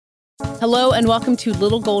Hello and welcome to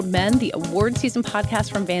Little Gold Men, the award season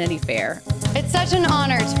podcast from Vanity Fair. It's such an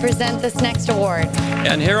honor to present this next award.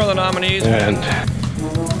 And here are the nominees. And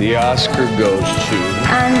the Oscar goes to...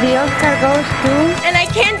 And the Oscar goes to... And I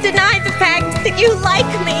can't deny the fact that you like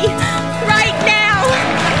me. Right now,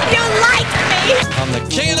 you like me. I'm the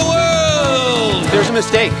king of the world. There's a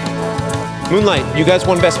mistake. Moonlight, you guys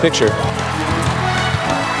won Best Picture.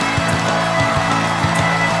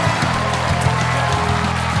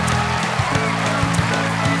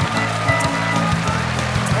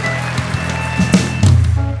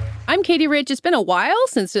 I'm Katie Rich. It's been a while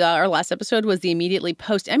since our last episode was the immediately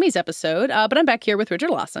post-Emmys episode, but I'm back here with Richard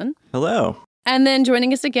Lawson. Hello. And then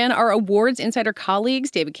joining us again, our awards insider colleagues,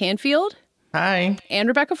 David Canfield. Hi. And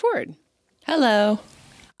Rebecca Ford. Hello.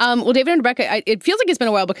 Well, David and Rebecca, it feels like it's been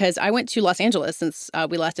a while because I went to Los Angeles since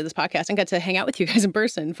we last did this podcast and got to hang out with you guys in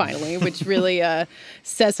person finally, which really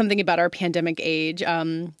says something about our pandemic age,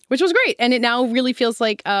 which was great. And it now really feels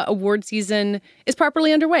like award season is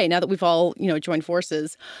properly underway now that we've all, joined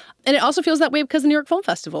forces. And it also feels that way because the New York Film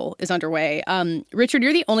Festival is underway. Richard,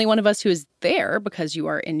 you're the only one of us who is there because you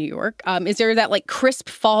are in New York. Is there that crisp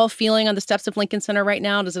fall feeling on the steps of Lincoln Center right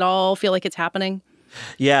now? Does it all feel like it's happening?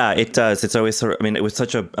 Yeah, it does. It's always it was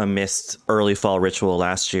such a missed early fall ritual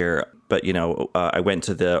last year. But, I went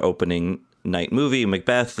to the opening night movie,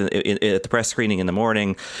 Macbeth, at the press screening in the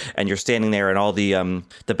morning, and you're standing there and all the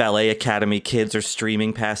Ballet Academy kids are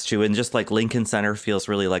streaming past you. And just Lincoln Center feels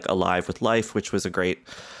really alive with life, which was a great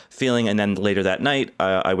feeling. And then later that night,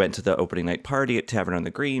 I went to the opening night party at Tavern on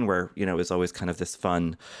the Green, where, it was always kind of this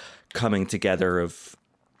fun coming together of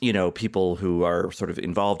people who are sort of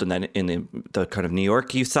involved in the kind of New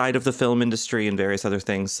York-y side of the film industry and various other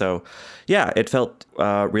things. So, yeah, it felt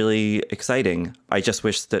really exciting. I just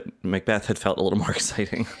wish that Macbeth had felt a little more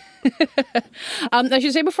exciting. I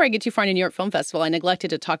should say before I get too far into New York Film Festival, I neglected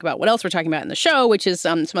to talk about what else we're talking about in the show, which is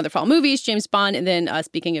some other fall movies, James Bond, and then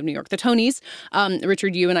speaking of New York, the Tonys.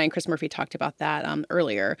 Richard, you and I and Chris Murphy talked about that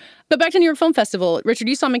earlier. But back to New York Film Festival, Richard,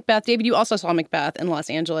 you saw Macbeth. David, you also saw Macbeth in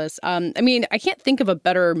Los Angeles. I can't think of a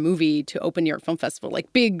better movie to open New York Film Festival,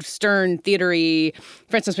 big, stern, theatery,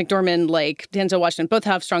 Frances McDormand, Denzel Washington, both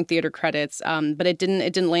have strong theater credits, but it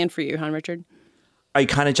didn't land for you, huh, Richard? I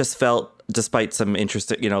kind of just felt, despite some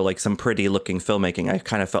interesting, some pretty looking filmmaking, I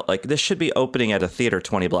kind of felt like this should be opening at a theater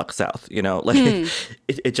 20 blocks south,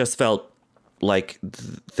 it just felt like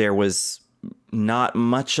there was not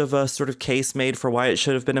much of a sort of case made for why it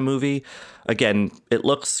should have been a movie. Again, it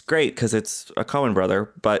looks great because it's a Coen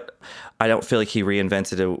brother, but I don't feel like he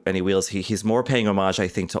reinvented any wheels. He's more paying homage, I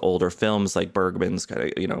think, to older films like Bergman's kind of,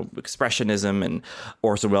 Expressionism and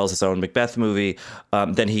Orson Welles' own Macbeth movie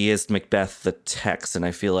than he is Macbeth the text. And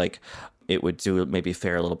I feel like it would maybe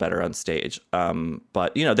fare a little better on stage.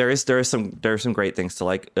 But there are some great things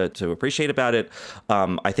to appreciate about it.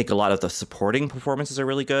 I think a lot of the supporting performances are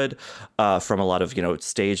really good from a lot of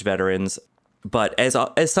stage veterans. But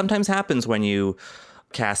as sometimes happens when you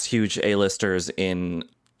cast huge A-listers in,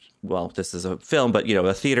 well, this is a film, but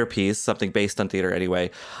a theater piece, something based on theater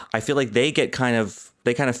anyway, I feel like they kind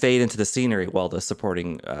of fade into the scenery while the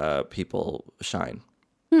supporting people shine.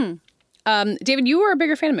 David, you were a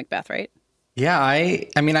bigger fan of Macbeth, right? Yeah,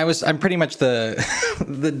 I'm pretty much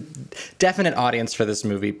the definite audience for this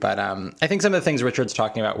movie, but I think some of the things Richard's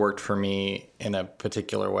talking about worked for me in a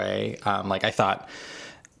particular way. I thought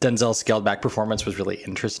Denzel's scaled back performance was really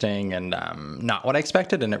interesting and not what I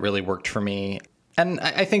expected, and it really worked for me. And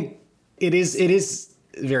I think it is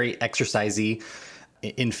very exercisey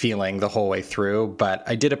in feeling the whole way through, but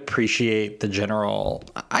I did appreciate the general.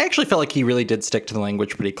 I actually felt like he really did stick to the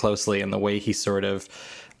language pretty closely, and the way he sort of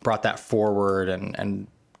brought that forward and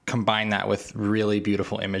combined that with really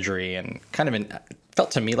beautiful imagery and kind of felt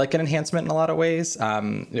to me like an enhancement in a lot of ways.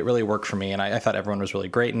 It really worked for me, and I thought everyone was really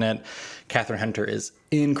great in it. Catherine Hunter is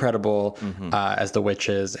incredible as the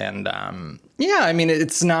witches, and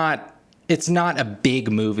it's not a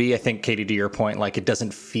big movie. I think, Katie, to your point, it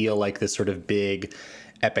doesn't feel like this sort of big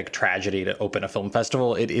epic tragedy to open a film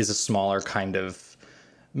festival. It is a smaller kind of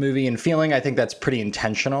movie and feeling. I think that's pretty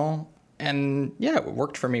intentional. And yeah, it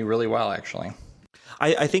worked for me really well, actually.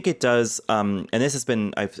 I think it does. And this has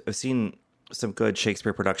been, I've seen some good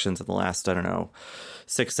Shakespeare productions in the last,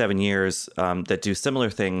 6-7 years that do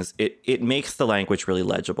similar things. It makes the language really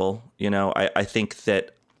legible. I think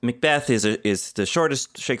that Macbeth is the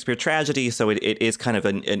shortest Shakespeare tragedy, so it is kind of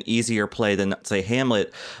an easier play than, say,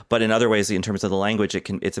 Hamlet. But in other ways, in terms of the language,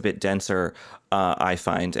 it's a bit denser, I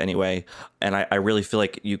find, anyway. And I really feel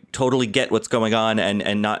like you totally get what's going on,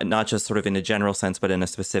 and not just sort of in a general sense, but in a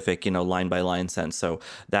specific, line by line sense. So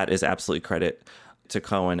that is absolutely credit to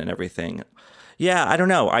Coen and everything. Yeah, I don't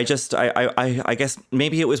know. I guess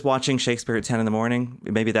maybe it was watching Shakespeare at 10 in the morning.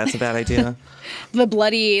 Maybe that's a bad idea. The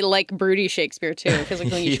bloody, like, broody Shakespeare, too. It feels like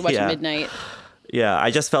something you should watch at midnight. Yeah, I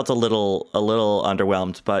just felt a little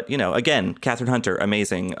underwhelmed. But, again, Catherine Hunter,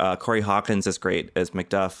 amazing. Corey Hawkins is great as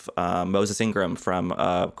Macduff. Moses Ingram from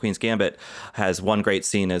Queen's Gambit has one great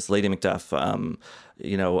scene as Lady Macduff.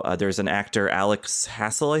 There's an actor, Alex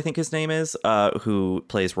Hassel, I think his name is, who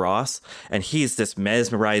plays Ross. And he's this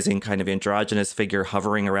mesmerizing kind of androgynous figure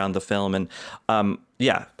hovering around the film. And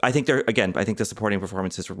I think the supporting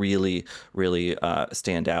performances really, really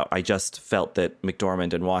stand out. I just felt that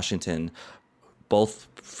McDormand and Washington, both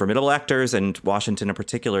formidable actors, and Washington in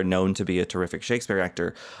particular, known to be a terrific Shakespeare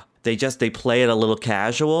actor, they play it a little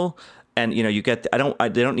casual. And, you get, they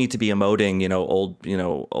don't need to be emoting,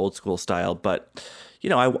 old school style, but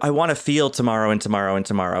I want to feel tomorrow and tomorrow and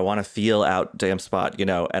tomorrow. I want to feel out Damn Spot,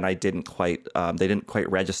 and I didn't quite, they didn't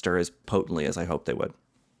quite register as potently as I hoped they would.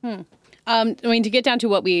 To get down to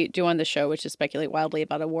what we do on the show, which is speculate wildly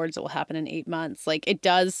about awards that will happen in 8 months, like, it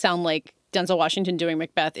does sound like Denzel Washington doing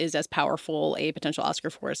Macbeth is as powerful a potential Oscar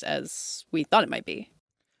force as we thought it might be.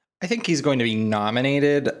 I think he's going to be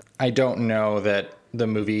nominated. I don't know that the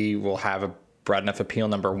movie will have a broad enough appeal,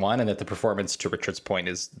 number one, and that the performance, to Richard's point,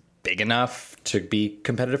 is big enough to be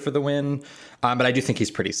competitive for the win. But I do think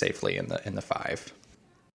he's pretty safely in the 5.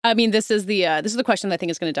 I mean, this is the question that I think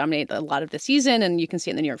is going to dominate a lot of the season, and you can see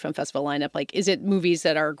it in the New York Film Festival lineup. Like, is it movies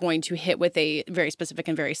that are going to hit with a very specific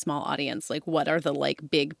and very small audience? Like, what are the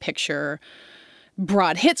big picture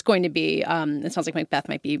broad hits going to be? It sounds like Macbeth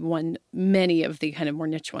might be many of the kind of more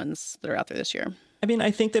niche ones that are out there this year. I mean,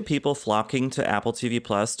 I think that people flocking to Apple TV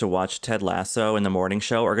Plus to watch Ted Lasso in the morning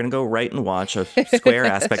show are going to go right and watch a square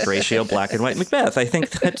aspect ratio black and white Macbeth. I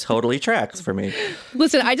think that totally tracks for me.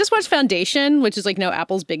 Listen, I just watched Foundation, which is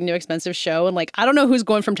Apple's big new expensive show. And I don't know who's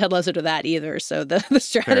going from Ted Lasso to that either. So the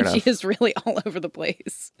strategy is really all over the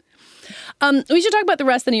place. We should talk about the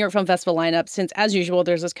rest of the New York Film Festival lineup, since, as usual,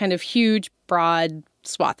 there's this kind of huge, broad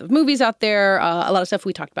swath of movies out there. A lot of stuff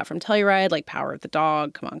we talked about from Telluride, like Power of the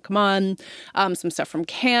Dog, Come On. Some stuff from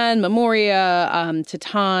Cannes, Memoria,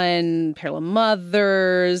 Titan, Parallel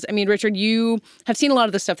Mothers. I mean, Richard, you have seen a lot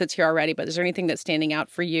of the stuff that's here already, but is there anything that's standing out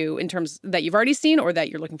for you in terms that you've already seen or that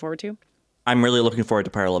you're looking forward to? I'm really looking forward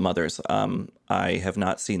to Parallel Mothers. I have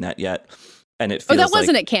not seen that yet. And it feels that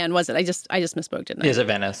wasn't at Cannes, was it? I just misspoke, didn't I? It was at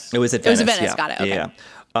Venice. It was at Venice. Yeah. Got it. Okay.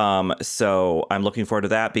 Yeah. So I'm looking forward to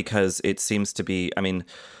that because it seems to be, I mean,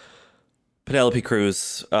 Penelope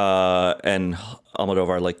Cruz and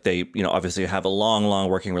Almodovar, they, obviously have a long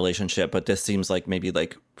working relationship, but this seems like maybe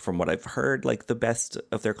from what I've heard, the best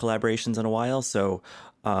of their collaborations in a while. So,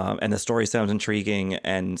 and the story sounds intriguing,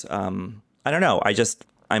 and I don't know.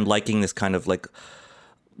 I'm liking this kind of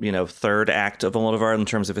third act of Almodovar in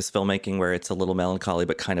terms of his filmmaking, where it's a little melancholy,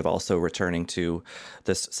 but kind of also returning to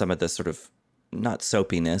some of this sort of not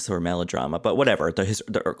soapiness or melodrama, but whatever,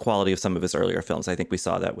 the quality of some of his earlier films. I think we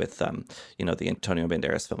saw that with, the Antonio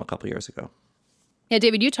Banderas film a couple years ago. Yeah,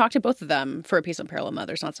 David, you talked to both of them for a piece on Parallel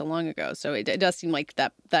Mothers not so long ago. So it does seem like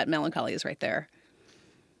that melancholy is right there.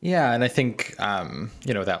 Yeah, and I think,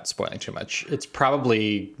 without spoiling too much, it's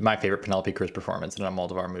probably my favorite Penelope Cruz performance in a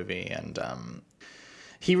Almodovar movie. And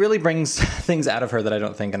he really brings things out of her that I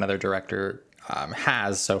don't think another director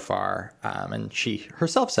has so far. And she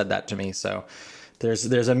herself said that to me. So there's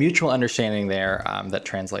a mutual understanding there that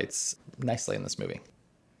translates nicely in this movie.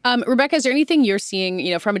 Rebecca, is there anything you're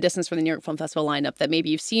seeing, from a distance from the New York Film Festival lineup that maybe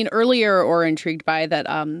you've seen earlier or intrigued by that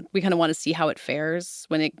we kind of want to see how it fares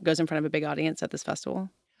when it goes in front of a big audience at this festival?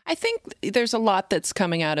 I think there's a lot that's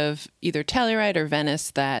coming out of either Telluride or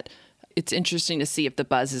Venice that it's interesting to see if the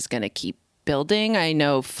buzz is going to keep building. I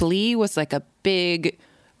know Flea was a big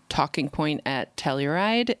talking point at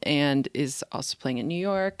Telluride and is also playing in New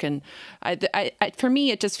York. And I for me,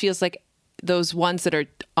 it just feels like those ones that are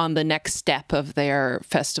on the next step of their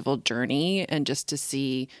festival journey, and just to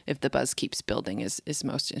see if the buzz keeps building is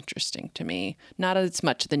most interesting to me. Not as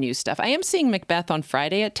much the new stuff. I am seeing Macbeth on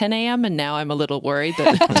Friday at 10 a.m. and now I'm a little worried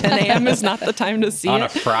that 10 a.m. is not the time to see on it. On a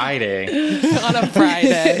Friday. On a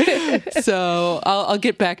Friday. So I'll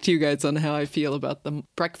get back to you guys on how I feel about the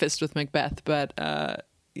breakfast with Macbeth. But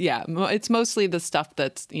yeah, it's mostly the stuff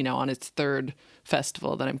that's, on its third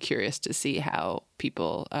festival that I'm curious to see how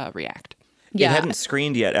people react. Yeah. It hadn't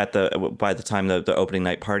screened yet by the time the opening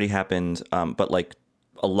night party happened, but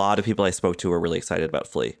a lot of people I spoke to were really excited about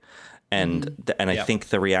Flea, and I think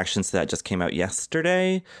the reactions to that just came out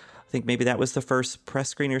yesterday. I think maybe that was the first press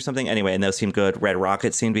screening or something. Anyway, and those seemed good. Red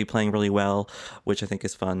Rocket seemed to be playing really well, which I think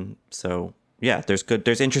is fun. So yeah,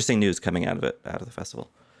 there's interesting news coming out of the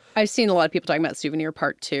festival. I've seen a lot of people talking about Souvenir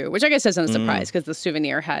Part 2, which I guess isn't a surprise because the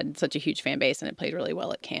Souvenir had such a huge fan base and it played really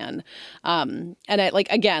well at Cannes. And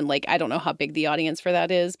I don't know how big the audience for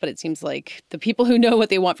that is, but it seems like the people who know what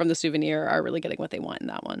they want from the Souvenir are really getting what they want in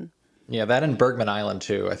that one. Yeah, that and Bergman Island,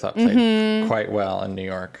 too, I thought played quite well in New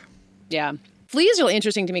York. Yeah. Flea is really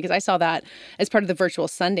interesting to me because I saw that as part of the virtual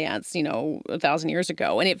Sundance, 1,000 years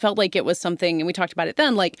ago. And it felt like it was something, and we talked about it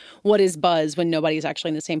then, like, what is buzz when nobody's actually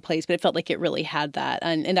in the same place? But it felt like it really had that.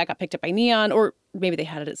 And that got picked up by Neon, or maybe they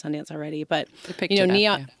had it at Sundance already. But,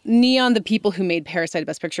 Neon, the people who made Parasite a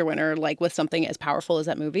Best Picture winner, like, with something as powerful as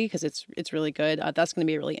that movie, because it's really good. That's going to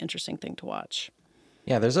be a really interesting thing to watch.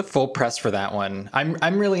 Yeah, there's a full press for that one.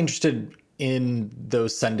 I'm really interested in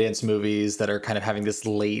those Sundance movies that are kind of having this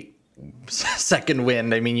late second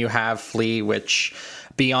wind. I mean, you have Flea, which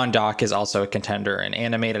Beyond Doc is also a contender in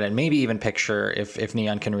animated and maybe even picture if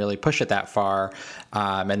Neon can really push it that far.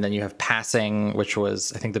 And then you have Passing, which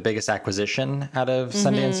was, I think, the biggest acquisition out of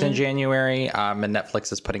Sundance in January. And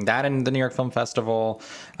Netflix is putting that in the New York Film Festival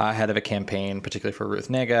ahead of a campaign, particularly for Ruth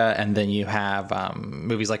Negga. And then you have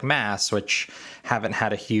movies like Mass, which haven't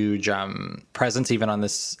had a huge presence even on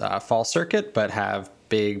this fall circuit, but have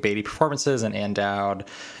big Beatty performances, and Ann Dowd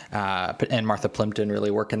and Martha Plimpton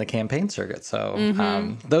really work in the campaign circuit.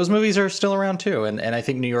 So those movies are still around too. And I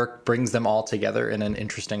think New York brings them all together in an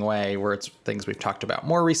interesting way, where it's things we've talked about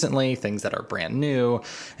more recently, things that are brand new,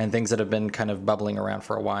 and things that have been kind of bubbling around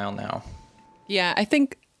for a while now. Yeah, I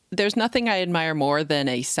think there's nothing I admire more than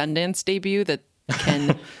a Sundance debut that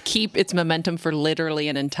can keep its momentum for literally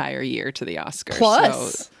an entire year to the Oscars.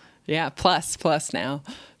 Plus. Plus now.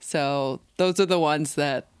 So those are the ones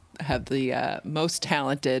that have the most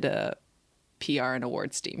talented PR and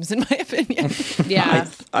awards teams, in my opinion. Yeah.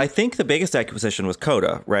 I think the biggest acquisition was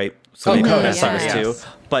Coda, right? So Coda, Sundance too.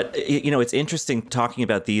 But, it's interesting talking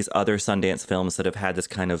about these other Sundance films that have had this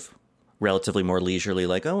kind of relatively more leisurely,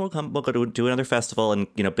 like, we'll go to do another festival and,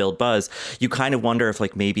 build buzz. You kind of wonder if,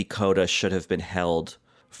 like, maybe Coda should have been held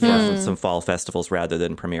for some fall festivals rather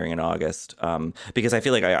than premiering in August. Because I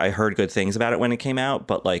feel like I heard good things about it when it came out,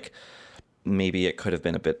 but, like, maybe it could have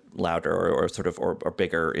been a bit louder or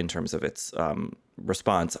bigger in terms of its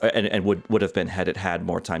response, and would have been had it had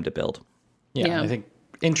more time to build. Yeah, I think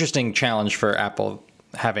interesting challenge for Apple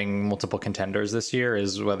having multiple contenders this year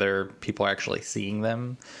is whether people are actually seeing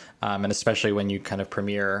them. And especially when you kind of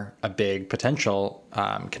premiere a big potential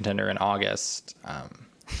contender in August.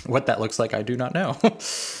 What that looks like, I do not know.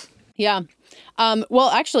 Yeah. Well,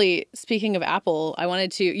 actually, speaking of Apple,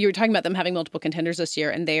 you were talking about them having multiple contenders this year,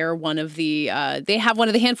 and they are they have one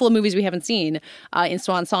of the handful of movies we haven't seen in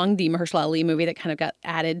Swan Song, the Mahershala Ali movie that kind of got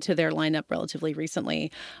added to their lineup relatively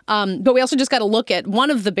recently. But we also just got to look at one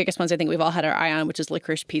of the biggest ones I think we've all had our eye on, which is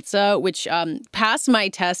Licorice Pizza, which passed my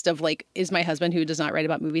test of, like, is my husband, who does not write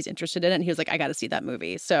about movies, interested in it? And he was like, I got to see that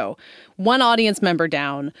movie. So one audience member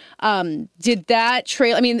down. Did that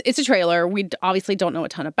trailer, I mean, it's a trailer. We obviously don't know a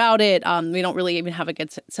ton about it. We don't really even have a good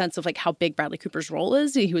sense of, like, how big Bradley Cooper's role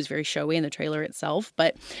is. He was very showy in the trailer itself.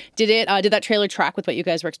 But did that trailer track with what you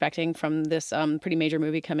guys were expecting from this pretty major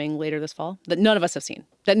movie coming later this fall that none of us have seen,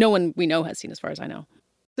 that no one we know has seen, as far as I know?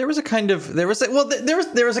 There have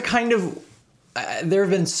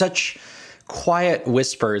been such quiet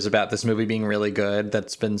whispers about this movie being really good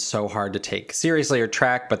that's been so hard to take seriously or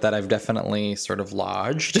track, but that I've definitely sort of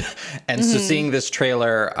lodged. And so seeing this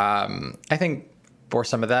trailer, I think bore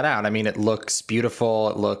some of that out. I mean, it looks beautiful.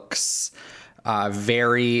 It looks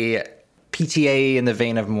very PTA in the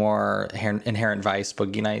vein of more Inherent Vice,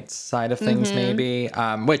 Boogie Nights side of things, maybe,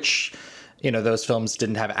 which, those films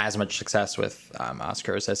didn't have as much success with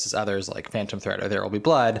Oscars as others like Phantom Thread or There Will Be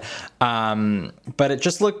Blood. But it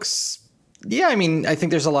just looks, I mean, I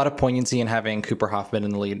think there's a lot of poignancy in having Cooper Hoffman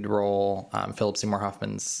in the lead role, Philip Seymour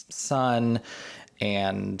Hoffman's son.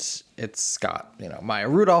 And it's got, Maya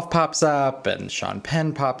Rudolph pops up and Sean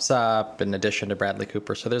Penn pops up in addition to Bradley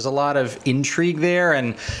Cooper. So there's a lot of intrigue there,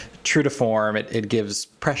 and true to form, it gives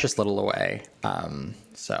precious little away.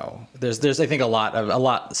 So there's I think a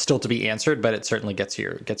lot still to be answered, but it certainly gets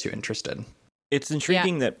you interested. It's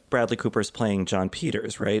intriguing that Bradley Cooper's playing John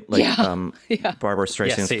Peters, right? Like Barbara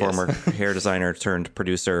Streisand's former hair designer turned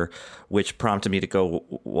producer, which prompted me to go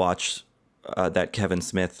watch that Kevin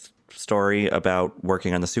Smith story about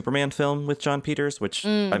working on the Superman film with John Peters, which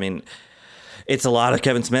I mean, it's a lot of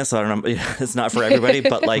Kevin Smith, so I don't know, it's not for everybody,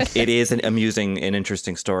 but, like, it is an amusing and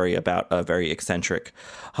interesting story about a very eccentric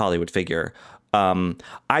Hollywood figure.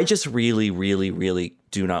 I just really, really, really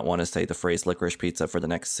do not want to say the phrase licorice pizza for the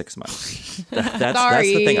next 6 months. That's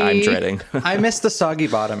the thing I'm dreading. I miss the soggy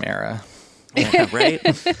bottom era. Yeah, right?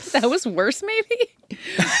 That was worse, maybe?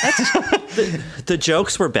 The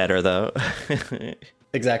jokes were better, though.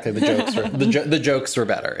 Exactly, the jokes were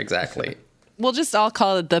better. Exactly. We'll just all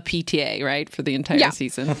call it the PTA, right, for the entire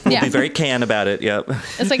season. Be very can about it. Yep.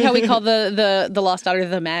 It's like how we call the lost daughter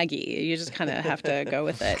the Maggie. You just kind of have to go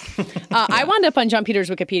with it. I wound up on John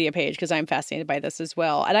Peters' Wikipedia page because I'm fascinated by this as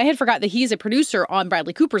well. And I had forgot that he's a producer on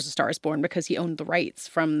Bradley Cooper's A Star is Born because he owned the rights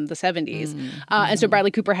from the 70s. And so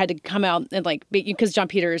Bradley Cooper had to come out and because John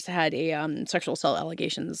Peters had a sexual assault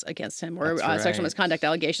allegations against him or sexual misconduct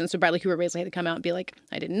allegations. So Bradley Cooper basically had to come out and be like,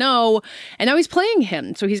 I didn't know. And now he's playing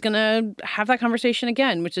him. So he's going to have that conversation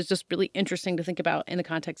again, which is just really interesting to think about in the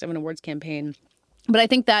context of an awards campaign. But I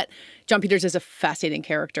think that John Peters is a fascinating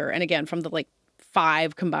character. And again, from the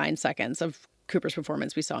 5 combined seconds of Cooper's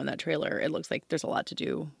performance we saw in that trailer, it looks like there's a lot to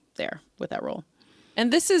do there with that role.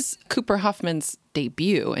 And this is Cooper Hoffman's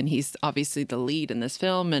debut, and he's obviously the lead in this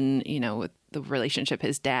film. And, with the relationship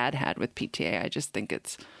his dad had with PTA, I just think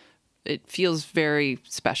it feels very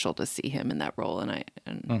special to see him in that role. And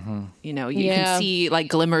you can see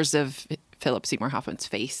glimmers of Philip Seymour Hoffman's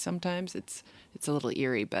face sometimes. It's a little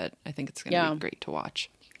eerie, but I think it's going to be great to watch.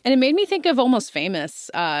 And it made me think of Almost Famous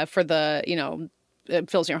for the,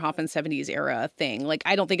 Philip Seymour Hoffman 70s era thing.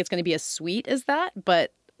 I don't think it's going to be as sweet as that,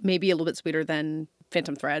 but maybe a little bit sweeter than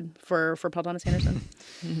Phantom Thread for Paul Thomas Anderson.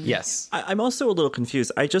 Yes. I'm also a little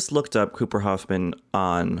confused. I just looked up Cooper Hoffman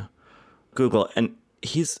on Google, and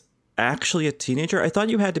he's actually a teenager. I thought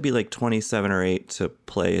you had to be 27 or 8 to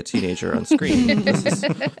play a teenager on screen. This is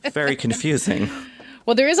very confusing.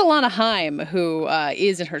 Well, there is Alana Haim who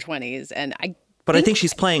is in her 20s, and I think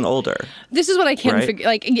she's playing older. This is what I can't figure.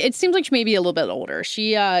 It seems like she may be a little bit older.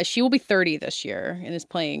 She will be 30 this year and is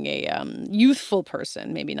playing a youthful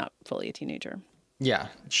person, maybe not fully a teenager. Yeah,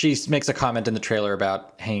 she makes a comment in the trailer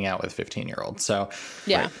about hanging out with 15-year-olds. So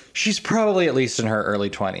yeah, she's probably at least in her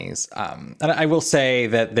early 20s. And I will say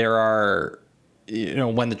that there are,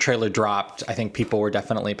 when the trailer dropped, I think people were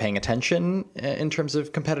definitely paying attention in terms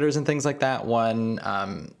of competitors and things like that. One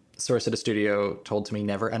source at a studio told me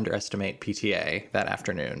never underestimate PTA that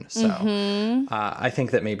afternoon. So I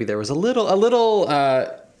think that maybe there was a little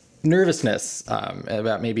nervousness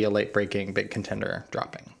about maybe a late-breaking big contender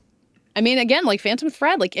dropping. I mean, again, Phantom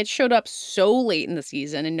Thread, it showed up so late in the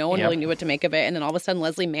season and no one really knew what to make of it. And then all of a sudden,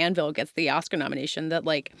 Leslie Manville gets the Oscar nomination that,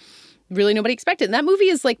 really nobody expected. And that movie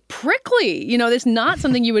is, prickly. There's not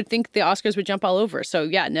something you would think the Oscars would jump all over. So,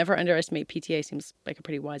 yeah, never underestimate PTA seems like a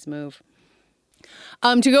pretty wise move.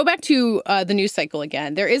 To go back to the news cycle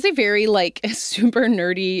again, there is a very, super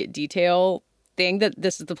nerdy detail thing that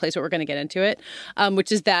this is the place where we're going to get into it, which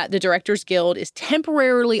is that the Directors Guild is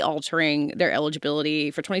temporarily altering their eligibility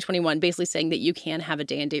for 2021, basically saying that you can have a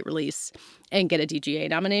day and date release and get a DGA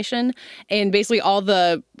nomination. And basically all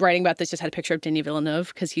the writing about this just had a picture of Denis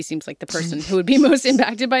Villeneuve because he seems like the person who would be most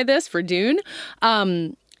impacted by this for Dune.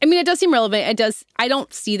 I mean, it does seem relevant. I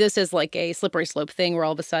don't see this as a slippery slope thing where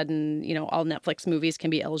all of a sudden, all Netflix movies can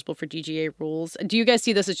be eligible for DGA rules. Do you guys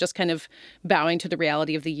see this as just kind of bowing to the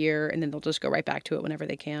reality of the year and then they'll just go right back to it whenever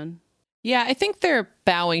they can? Yeah, I think they're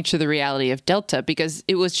bowing to the reality of Delta because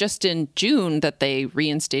it was just in June that they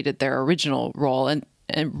reinstated their original rule.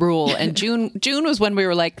 And June was when we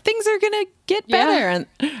were like, things are going to get better.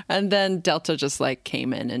 And then Delta just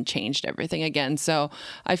came in and changed everything again. So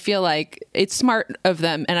I feel like it's smart of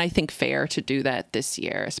them and I think fair to do that this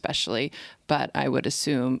year, especially. But I would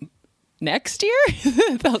assume next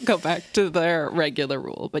year they'll go back to their regular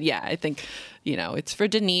rule. But yeah, I think, it's for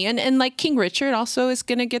Denis and King Richard also is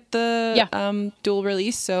going to get the dual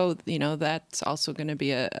release. So, that's also going to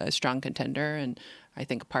be a strong contender and I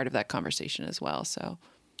think a part of that conversation as well. So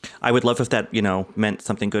I would love if that, meant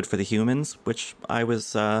something good for The Humans, which I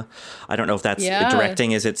was, I don't know if that's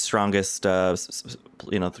directing is its strongest,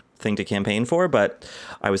 thing to campaign for, but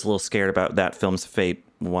I was a little scared about that film's fate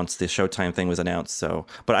once the Showtime thing was announced. So,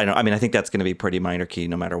 but I think that's going to be pretty minor key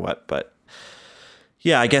no matter what. But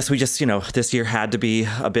yeah, I guess we just, this year had to be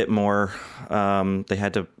a bit more, they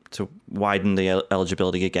had to widen the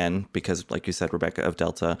eligibility again because, like you said, Rebecca, of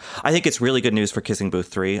Delta. I think it's really good news for Kissing Booth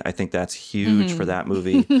 3. I think that's huge for that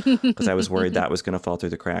movie because I was worried that was going to fall through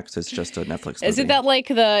the cracks. It's just a Netflix movie. Isn't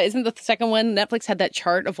that isn't the second one? Netflix had that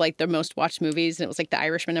chart of their most watched movies and it was The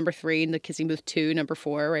Irishman number 3 and The Kissing Booth 2 number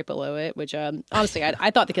 4 right below it, which honestly,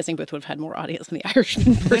 I thought The Kissing Booth would have had more audience than The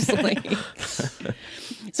Irishman personally.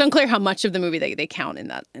 It's unclear how much of the movie they count in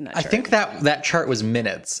that chart. I think that chart was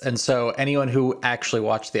minutes. And so anyone who actually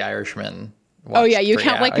watched The Irishman Oh yeah, you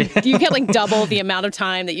count you count double the amount of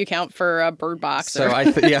time that you count for Bird Box. So I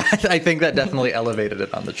think that definitely elevated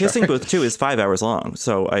it on the chart. Kissing Booth 2 is 5 hours long,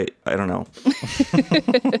 so I don't know.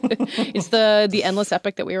 It's the endless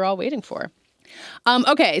epic that we were all waiting for.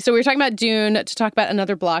 Okay, so we were talking about Dune. To talk about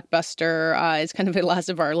another blockbuster, it's kind of the last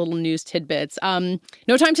of our little news tidbits.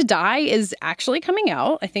 No Time to Die is actually coming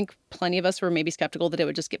out. I think plenty of us were maybe skeptical that it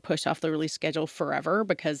would just get pushed off the release schedule forever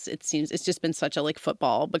because it seems it's just been such a like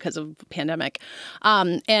football because of the pandemic.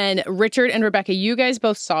 And Richard and Rebecca, you guys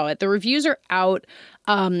both saw it. The reviews are out,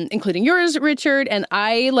 including yours, Richard, and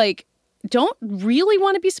I don't really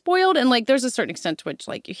want to be spoiled. And like, there's a certain extent to which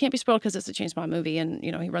like you can't be spoiled because it's a James Bond movie and,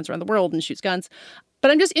 you know, he runs around the world and shoots guns.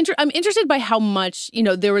 But I'm just I'm interested by how much, you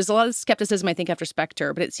know, there was a lot of skepticism, I think, after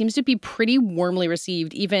Spectre, but it seems to be pretty warmly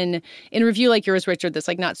received, even in a review like yours, Richard, that's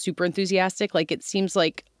like not super enthusiastic. Like, it seems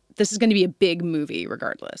like this is going to be a big movie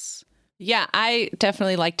regardless. Yeah, I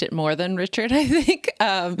definitely liked it more than Richard, I think.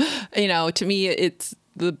 You know, to me, it's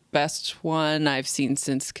the best one I've seen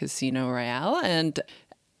since Casino Royale. And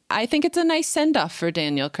I think it's a nice send-off for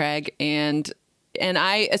Daniel Craig, and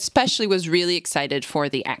I especially was really excited for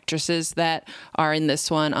the actresses that are in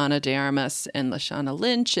this one, Ana de Armas and Lashana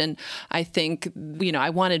Lynch, and I think, you know, I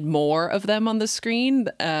wanted more of them on the screen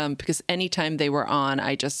because anytime they were on,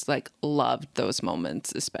 I just like loved those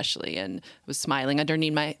moments, especially, and was smiling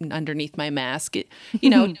underneath my mask. You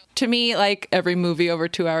know, to me, like every movie over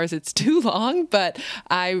 2 hours, it's too long, but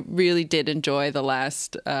I really did enjoy the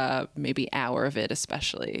last maybe hour of it,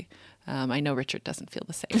 especially. I know Richard doesn't feel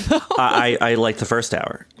the same, though. I like the first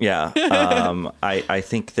hour. Yeah. I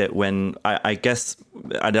think that I guess,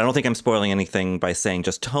 I don't think I'm spoiling anything by saying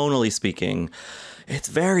just tonally speaking, it's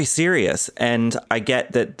very serious. And I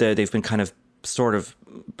get that they've been kind of sort of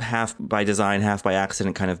half by design, half by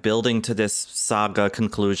accident, kind of building to this saga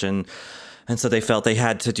conclusion. And so they felt they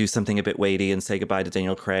had to do something a bit weighty and say goodbye to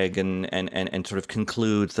Daniel Craig and sort of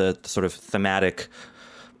conclude the sort of thematic,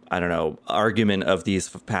 I don't know, argument of these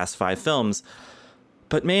past 5 films.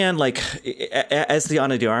 But man, like, as the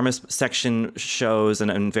Ana de Armas section shows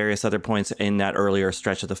and various other points in that earlier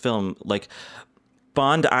stretch of the film, like,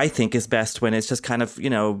 Bond, I think, is best when it's just kind of, you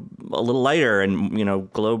know, a little lighter and, you know,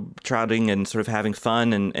 globe-trotting and sort of having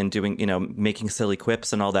fun and doing, you know, making silly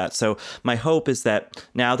quips and all that. So my hope is that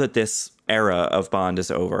now that this era of Bond is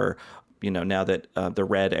over, you know, now that the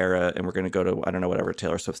Red era, and we're going to go to, I don't know, whatever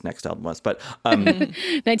Taylor Swift's next album was, but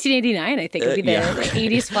 1989, I think, would be the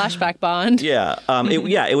 80s flashback Bond. Yeah.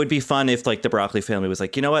 It would be fun if like the Broccoli family was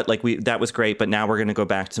like, you know what, like that was great, but now we're going to go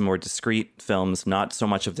back to more discreet films, not so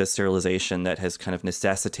much of this serialization that has kind of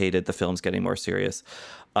necessitated the films getting more serious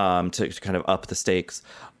to kind of up the stakes.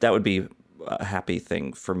 That would be a happy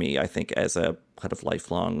thing for me, I think, as a kind of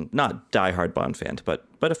lifelong, not diehard Bond fan, but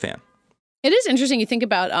a fan. It is interesting. You think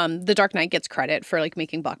about The Dark Knight gets credit for like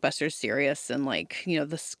making blockbusters serious and like, you know,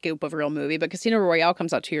 the scope of a real movie. But Casino Royale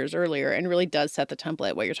comes out 2 years earlier and really does set the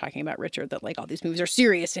template, what you're talking about, Richard, that like all these movies are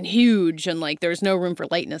serious and huge and like there's no room for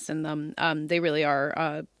lightness in them. They really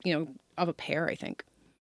are, you know, of a pair, I think.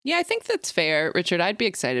 Yeah, I think that's fair, Richard. I'd be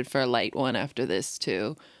excited for a light one after this,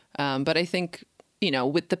 too. But I think, you know,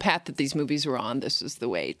 with the path that these movies were on, this was the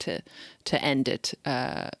way to end it.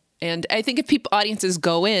 And I think if audiences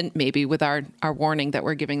go in, maybe with our warning that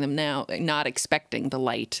we're giving them now, not expecting the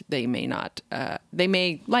light, they may not. They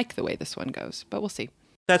may like the way this one goes, but we'll see.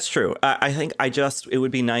 That's true. I think it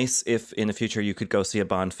would be nice if in the future you could go see a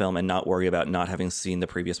Bond film and not worry about not having seen the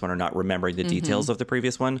previous one or not remembering the details of the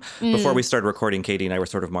previous one. Before we started recording, Katie and I were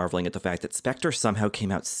sort of marveling at the fact that Spectre somehow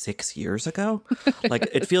came out 6 years ago. Like,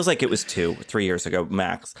 it feels like it was 3 years ago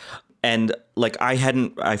max. And like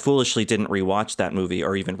I foolishly didn't rewatch that movie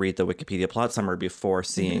or even read the Wikipedia plot summary before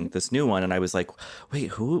seeing this new one, and I was like, "Wait,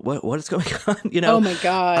 what is going on?" You know? Oh my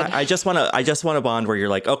god! I just want a Bond where you're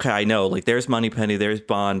like, "Okay, I know. Like, there's Moneypenny, there's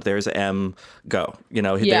Bond, there's M. Go. You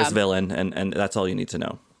know, there's villain, and that's all you need to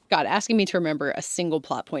know." God, asking me to remember a single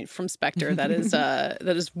plot point from Spectre that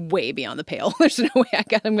is way beyond the pale. There's no way I'm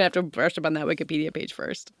gonna have to brush up on that Wikipedia page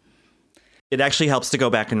first. It actually helps to go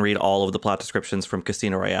back and read all of the plot descriptions from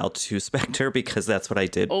Casino Royale to Spectre, because that's what I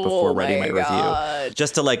did before writing my review.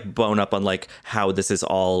 Just to like bone up on like how this is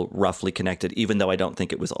all roughly connected, even though I don't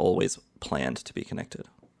think it was always planned to be connected.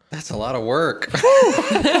 That's a lot of work.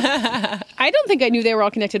 I don't think I knew they were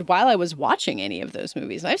all connected while I was watching any of those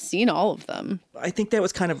movies. I've seen all of them. I think that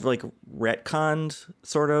was kind of like retconned,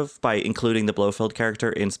 sort of, by including the Blofeld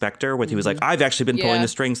character in Spectre, when he was like, I've actually been pulling the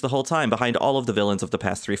strings the whole time behind all of the villains of the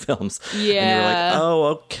past 3 films. Yeah. And you were like, oh,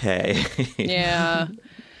 okay. Yeah.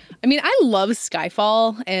 I mean, I love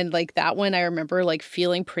Skyfall, and like that one, I remember like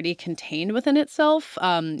feeling pretty contained within itself,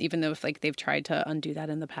 even though like they've tried to undo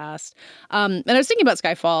that in the past. And I was thinking about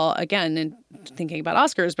Skyfall again and thinking about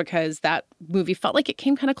Oscars, because that movie felt like it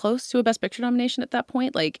came kind of close to a Best Picture nomination at that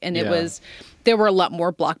point. Like, and there were a lot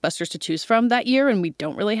more blockbusters to choose from that year, and we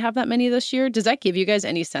don't really have that many this year. Does that give you guys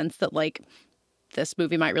any sense that like this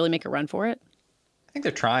movie might really make a run for it? I think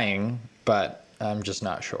they're trying, but I'm just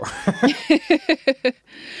not sure.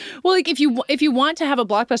 Well, like if you want to have a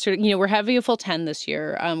blockbuster, we're having a full 10 this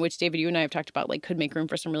year, which David, you and I have talked about, like could make room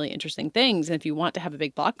for some really interesting things. And if you want to have a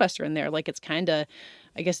big blockbuster in there, like it's kind of,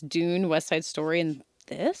 I guess, Dune, West Side Story, and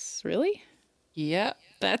this, really? Yeah,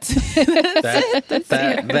 that's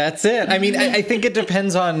That's it. I mean, I think it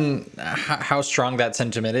depends on how strong that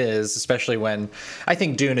sentiment is, especially when I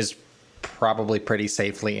think Dune is probably pretty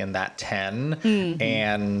safely in that 10. Mm-hmm.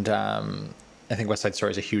 And I think West Side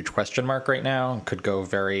Story is a huge question mark right now. Could go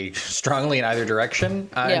very strongly in either direction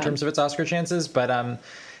in terms of its Oscar chances. But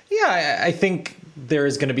I think there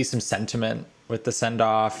is going to be some sentiment with the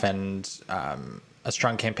send-off and a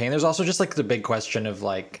strong campaign. There's also just like the big question of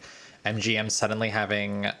like MGM suddenly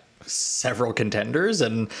having several contenders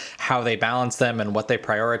and how they balance them and what they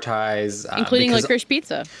prioritize. Including Licorice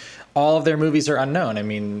Pizza. All of their movies are unknown. I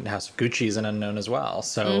mean, House of Gucci is an unknown as well.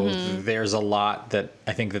 So there's a lot that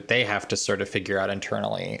I think that they have to sort of figure out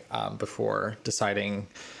internally before deciding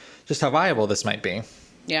just how viable this might be.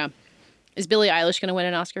 Yeah. Is Billie Eilish going to win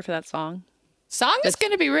an Oscar for that song? Song is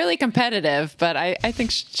going to be really competitive, but I think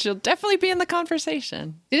she'll definitely be in the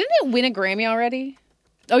conversation. Didn't it win a Grammy already?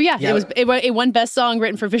 Oh, yeah. It won Best Song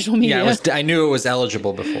Written for Visual Media. Yeah, I knew it was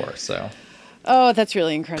eligible before, so... Oh, that's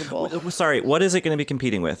really incredible. Sorry, what is it going to be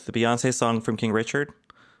competing with? The Beyonce song from King Richard?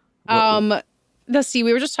 Let's see.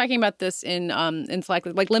 We were just talking about this in Slack.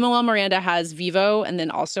 Like Lin-Manuel Miranda has Vivo, and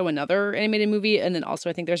then also another animated movie, and then also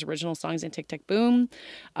I think there's original songs in Tick Tick Boom.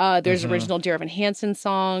 There's original Dear Evan Hansen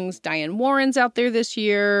songs. Diane Warren's out there this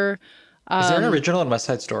year. Is there an original in West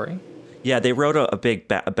Side Story? Yeah, they wrote a big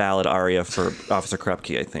ballad aria for Officer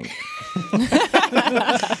Krupke, I think.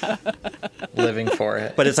 Living for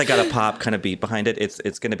it. But it's like got a pop kind of beat behind it.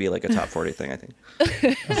 It's going to be like a top 40 thing, I think.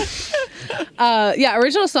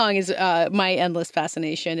 Original song is my endless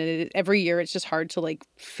fascination. And every year it's just hard to like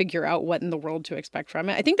figure out what in the world to expect from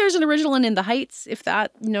it. I think there's an original one in The Heights, if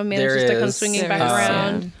that manages to come swinging back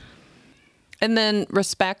around. And then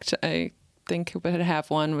Respect, I think would have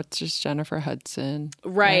one with just Jennifer Hudson.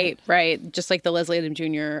 Right. Just like the Leslie Odom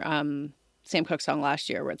Jr. Sam Cooke song last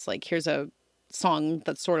year, where it's like, here's a song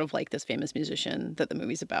that's sort of like this famous musician that the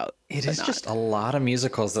movie's about. It is just a lot of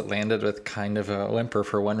musicals that landed with kind of a whimper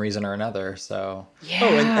for one reason or another. So yeah.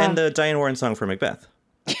 Oh, and the Diane Warren song for Macbeth,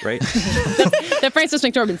 right? that Frances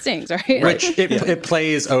McDormand sings, right? Which it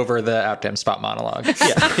plays over the Out-Damn Spot monologue.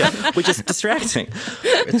 yeah, which is distracting.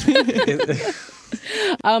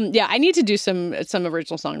 I need to do some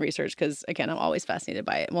original song research because again, I'm always fascinated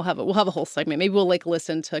by it. And we'll have a whole segment. Maybe we'll like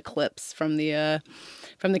listen to clips from the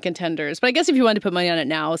contenders. But I guess if you wanted to put money on it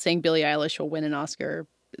now, saying Billie Eilish will win an Oscar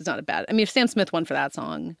is not a bad. I mean, if Sam Smith won for that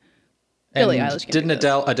song, Billie Eilish can didn't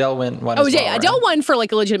Adele win one? Oh as yeah, well, Adele right? won for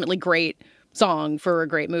like a legitimately great song for a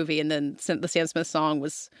great movie, and then the Sam Smith song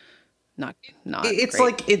was not. It's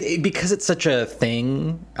great. like it because it's such a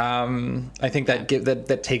thing. I think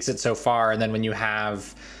that takes it so far, and then when you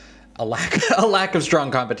have a lack of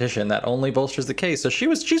strong competition, that only bolsters the case. So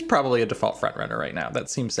she's probably a default frontrunner right now. That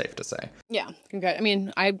seems safe to say. Yeah, congrats. I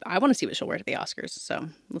mean, I want to see what she'll wear to the Oscars, so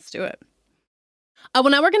let's do it. Well,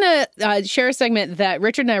 now we're going to share a segment that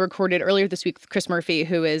Richard and I recorded earlier this week with Chris Murphy,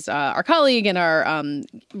 who is our colleague and our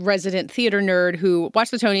resident theater nerd who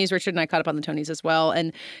watched the Tonys. Richard and I caught up on the Tonys as well.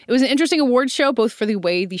 And it was an interesting award show, both for the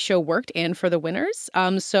way the show worked and for the winners.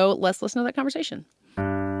 So let's listen to that conversation.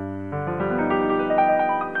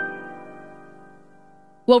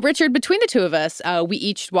 Well, Richard, between the two of us,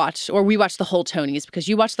 we watched the whole Tonys because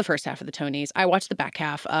you watched the first half of the Tonys. I watched the back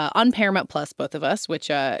half on Paramount Plus, both of us, which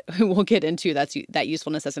we'll get into that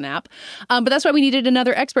usefulness as an app. But that's why we needed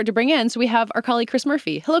another expert to bring in. So we have our colleague, Chris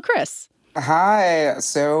Murphy. Hello, Chris. Hi,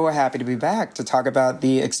 so happy to be back to talk about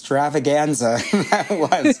the extravaganza that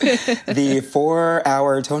was the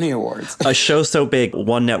 4-hour Tony Awards. A show so big,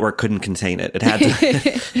 one network couldn't contain it. It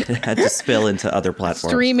had to spill into other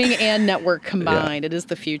platforms. Streaming and network combined. Yeah. It is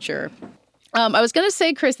the future. I was going to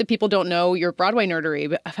say, Chris, that people don't know your Broadway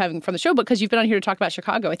nerdery having from the show, but because you've been on here to talk about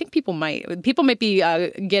Chicago, I think people might be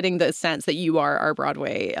getting the sense that you are our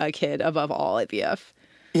Broadway kid above all at VF.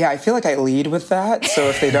 Yeah, I feel like I lead with that. So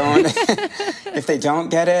if they don't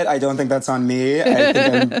get it, I don't think that's on me. I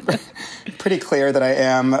think I'm pretty clear that I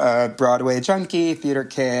am a Broadway junkie, theater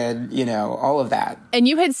kid, all of that. And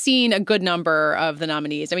you had seen a good number of the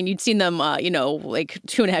nominees. I mean, you'd seen them, like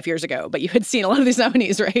 2.5 years ago, but you had seen a lot of these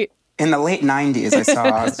nominees, right? In the late 90s, I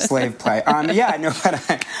saw Slave Play. But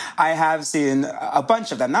I have seen a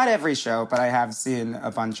bunch of them. Not every show, but I have seen a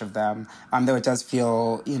bunch of them. Though it does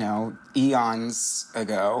feel, eons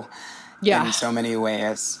ago in so many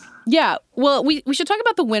ways. Yeah, well, we should talk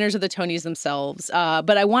about the winners of the Tonys themselves,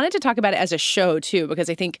 but I wanted to talk about it as a show, too, because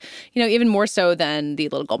I think, even more so than the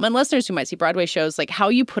Little Gold Men listeners who might see Broadway shows, like how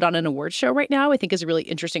you put on an award show right now, I think is a really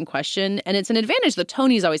interesting question. And it's an advantage the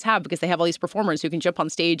Tonys always have because they have all these performers who can jump on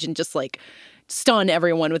stage and just like stun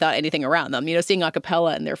everyone without anything around them, sing a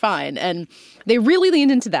cappella and they're fine. And they really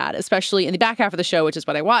leaned into that, especially in the back half of the show, which is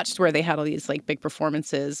what I watched, where they had all these like big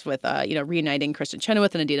performances with, reuniting Kristen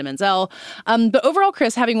Chenoweth and Idina Menzel. But overall,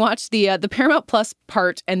 Chris, having watched the Paramount Plus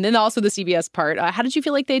part and then also the CBS part, how did you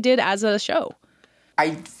feel like they did as a show?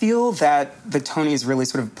 I feel that the Tonys really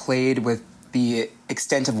sort of played with the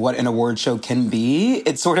extent of what an award show can be.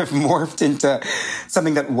 It sort of morphed into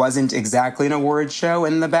something that wasn't exactly an award show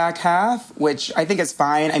in the back half, which I think is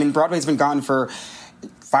fine. I mean, Broadway's been gone for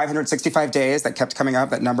 565 days. That kept coming up.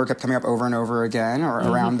 That number kept coming up over and over again, or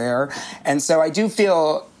around there. And so I do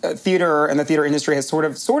feel theater and the theater industry has sort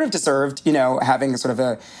of deserved, having sort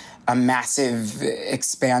of a massive,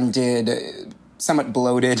 expanded, somewhat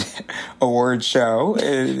bloated award show.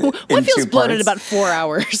 What feels bloated about 4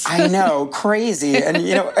 hours? I know, crazy. And,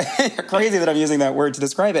 crazy that I'm using that word to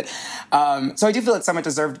describe it. So I do feel it's somewhat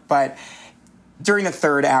deserved, but during the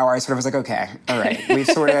third hour, I sort of was like, okay, all right.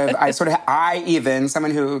 I even,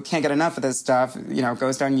 someone who can't get enough of this stuff,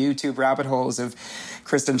 goes down YouTube rabbit holes of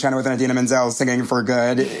Kristen Chenoweth and Idina Menzel singing for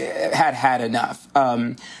good, had enough.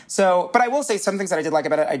 But I will say some things that I did like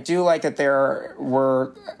about it. I do like that there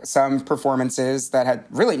were some performances that had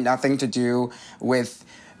really nothing to do with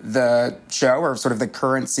the show or sort of the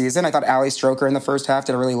current season. I thought Ali Stroker in the first half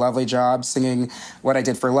did a really lovely job singing What I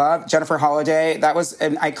Did for Love. Jennifer Holliday, that was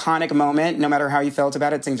an iconic moment, no matter how you felt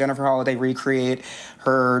about it, seeing Jennifer Holliday recreate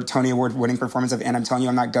her Tony Award-winning performance of And I'm Telling You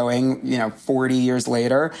I'm Not Going, 40 years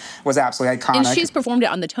later, was absolutely iconic. And she's performed it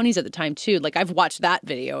on the Tonys at the time, too. Like, I've watched that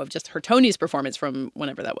video of just her Tonys performance from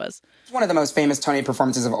whenever that was. It's one of the most famous Tony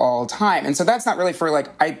performances of all time. And so that's not really for,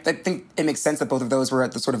 I think it makes sense that both of those were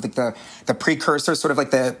at the sort of like the precursor, sort of like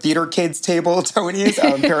the theater kids table Tonys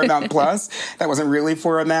on Paramount Plus. That wasn't really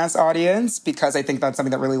for a mass audience, because I think that's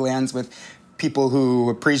something that really lands with people who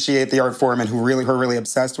appreciate the art form and who are really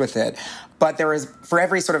obsessed with it. But there was, for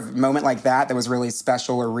every sort of moment like that was really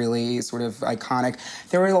special or really sort of iconic,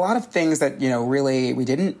 there were a lot of things that, really we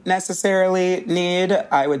didn't necessarily need.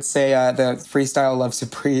 I would say the Freestyle Love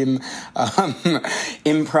Supreme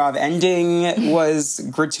improv ending was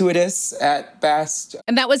gratuitous at best.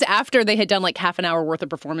 And that was after they had done like half an hour worth of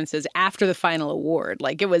performances after the final award.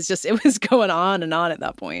 Like, it was going on and on at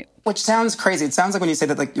that point. Which sounds crazy. It sounds like when you say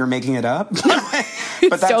that, like, you're making it up.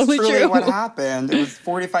 But that's totally truly true. What happened. It was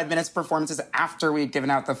 45 minutes performances after we'd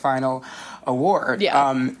given out the final award.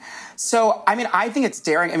 Yeah. So, I think it's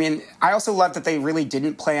daring. I also love that they really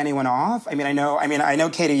didn't play anyone off. I know,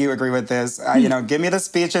 Katie, you agree with this. Give me the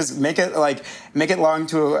speeches, make it long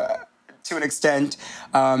to an extent,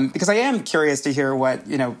 because I am curious to hear what,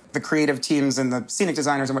 the creative teams and the scenic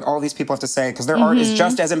designers and what all these people have to say, because their art is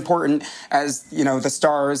just as important as, the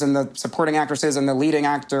stars and the supporting actresses and the leading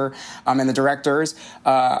actor and the directors.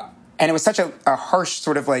 And it was such a harsh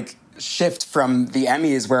sort of shift from the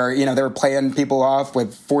Emmys where, they were playing people off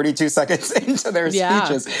with 42 seconds into their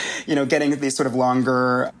speeches. Getting these sort of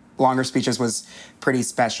longer speeches was pretty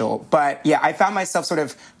special. But yeah, I found myself sort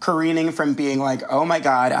of careening from being like, oh my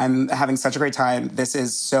God, I'm having such a great time. This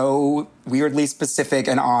is so weirdly specific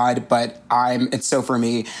and odd, but it's so for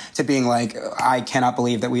me, to being like, I cannot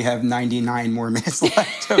believe that we have 99 more minutes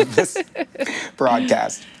left of this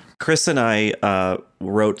broadcast. Chris and I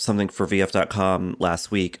wrote something for VF.com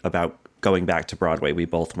last week about going back to Broadway. We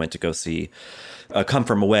both went to go see Come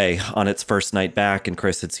From Away on its first night back, and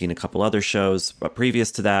Chris had seen a couple other shows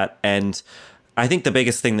previous to that. And I think the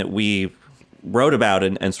biggest thing that we wrote about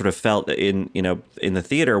and sort of felt in the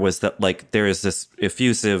theater was that there is this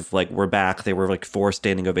effusive, we're back. They were 4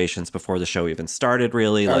 standing ovations before the show even started,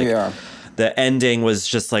 really. The ending was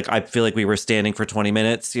just I feel like we were standing for 20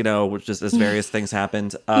 minutes, which is as various things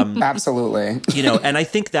happened. Absolutely. And I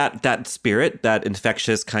think that spirit, that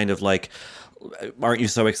infectious kind of aren't you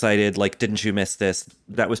so excited? Didn't you miss this?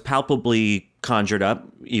 That was palpably conjured up,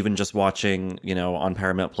 even just watching, on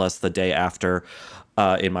Paramount Plus the day after,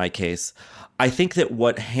 in my case. I think that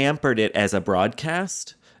what hampered it as a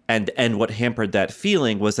broadcast and what hampered that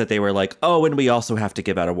feeling was that they were like, oh, and we also have to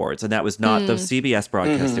give out awards. And that was not the CBS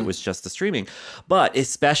broadcast. It was just the streaming. But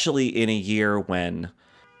especially in a year when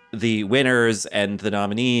the winners and the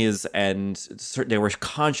nominees, and there were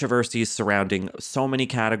controversies surrounding so many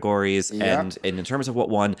categories, and in terms of what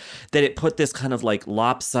won, that it put this kind of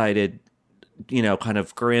lopsided, kind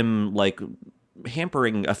of grim,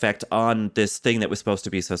 hampering effect on this thing that was supposed to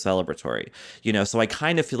be so celebratory, you know? So I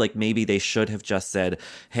kind of feel like maybe they should have just said,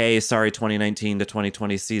 hey, sorry, 2019 to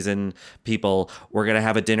 2020 season people, we're going to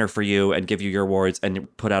have a dinner for you and give you your awards and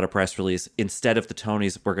put out a press release. Instead of the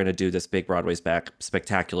Tonys, we're going to do this big Broadway's Back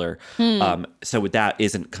spectacular. So that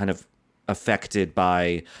isn't kind of affected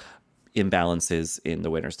by imbalances in the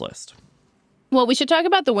winners list. Well, we should talk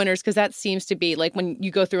about the winners, because that seems to be like, when you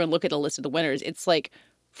go through and look at a list of the winners, it's like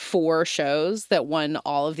 4 shows that won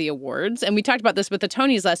all of the awards. And we talked about this with the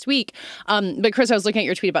Tonys last week. But Chris, I was looking at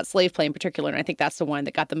your tweet about Slave Play in particular, and I think that's the one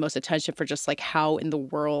that got the most attention for just like, how in the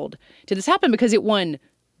world did this happen? Because it won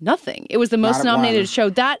nothing. It was the most nominated show.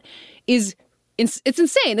 That is, it's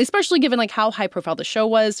insane, especially given like how high profile the show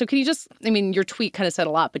was. So can you just, I mean, your tweet kind of said a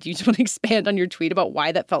lot, but do you just want to expand on your tweet about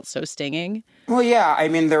why that felt so stinging? Well, yeah. I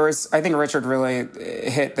mean, I think Richard really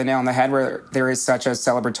hit the nail on the head, where there is such a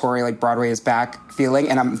celebratory, like, Broadway is back feeling.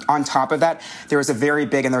 And on top of that, there was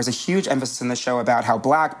a huge emphasis in the show about how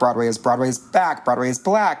Black Broadway is back, Broadway is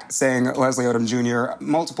Black, saying Leslie Odom Jr.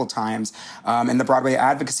 multiple times. And the Broadway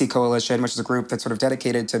Advocacy Coalition, which is a group that's sort of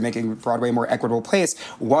dedicated to making Broadway a more equitable place,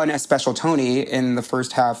 won a special Tony in the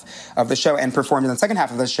first half of the show and performed in the second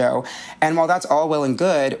half of the show. And while that's all well and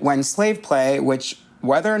good, when Slave Play, which,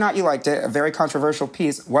 whether or not you liked it, a very controversial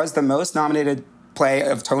piece, was the most nominated play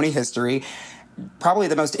of Tony history, probably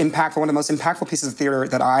one of the most impactful pieces of theater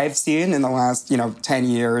that I've seen in the last, 10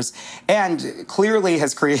 years, and clearly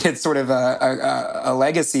has created sort of a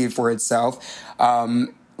legacy for itself.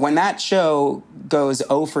 When that show goes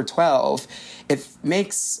 0 for 12, it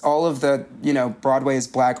makes all of the, Broadway is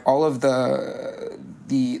Black, all of the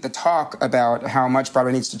talk about how much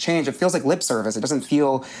Broadway needs to change, it feels like lip service. It doesn't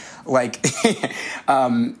feel like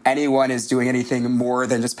anyone is doing anything more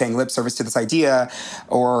than just paying lip service to this idea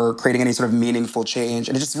or creating any sort of meaningful change.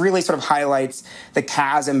 And it just really sort of highlights the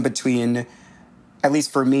chasm between, at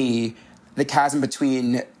least for me, the chasm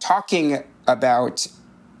between talking about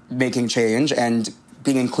making change and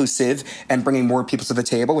being inclusive and bringing more people to the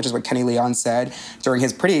table, which is what Kenny Leon said during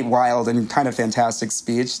his pretty wild and kind of fantastic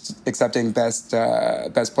speech, accepting best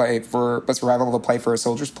revival of a play for a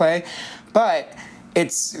soldier's play. But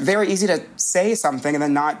it's very easy to say something and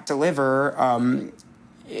then not deliver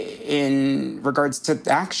in regards to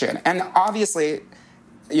action. And obviously,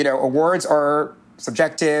 awards are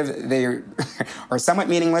subjective. They are somewhat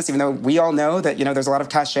meaningless, even though we all know that, there's a lot of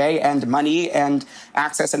cachet and money and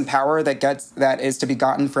access and power that is to be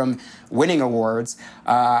gotten from winning awards.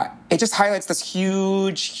 It just highlights this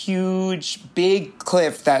huge, big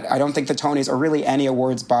cliff that I don't think the Tonys or really any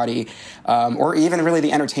awards body, or even really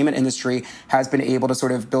the entertainment industry, has been able to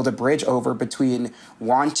sort of build a bridge over between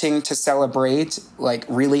wanting to celebrate like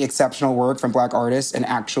really exceptional work from Black artists and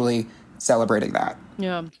actually celebrating that.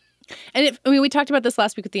 Yeah. And we talked about this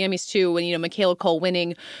last week with the Emmys too, when, Michaela Cole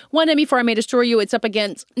winning one Emmy for I May Destroy You. It's up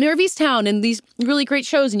against Mayor of Easttown and these really great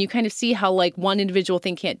shows. And you kind of see how like one individual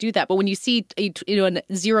thing can't do that. But when you see a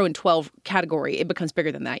 0 and 12 category, it becomes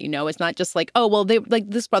bigger than that. It's not just like, oh, well, they like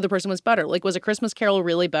this other person was better. Like, was A Christmas Carol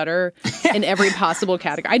really better in every possible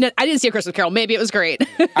category? I didn't see A Christmas Carol. Maybe it was great.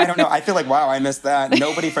 I don't know. I feel like, wow, I missed that.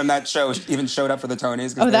 Nobody from that show even showed up for the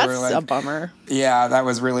Tonys. Oh, that's a bummer. Yeah, that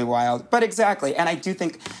was really wild. But exactly. And I do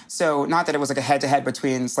think, so not that it was like a head-to-head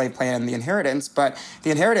between Slave Play and The Inheritance, but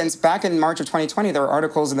The Inheritance, back in March of 2020, there were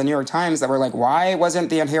articles in the New York Times that were like, why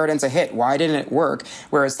wasn't The Inheritance a hit? Why didn't it work?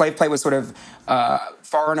 Whereas Slave Play was sort of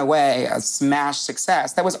far and away a smash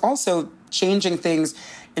success. That was also changing things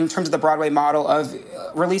in terms of the Broadway model of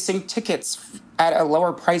releasing tickets at a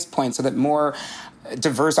lower price point so that more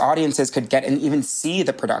diverse audiences could get and even see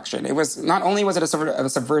the production. It was, not only was it a sort of a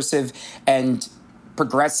subversive and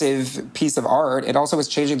progressive piece of art, it also was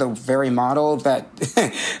changing the very model that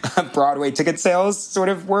Broadway ticket sales sort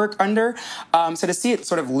of work under. So to see it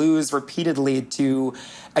sort of lose repeatedly to,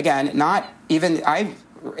 again, not even, I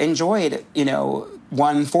enjoyed,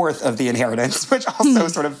 1/4 of The Inheritance, which also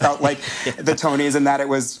sort of felt like the Tonys in that it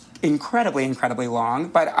was incredibly long.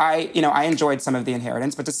 But I enjoyed some of The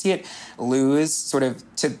Inheritance, but to see it lose sort of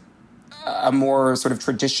to a more sort of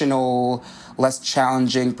traditional, less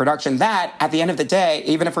challenging production, that at the end of the day,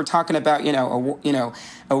 even if we're talking about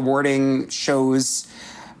awarding shows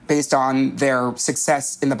based on their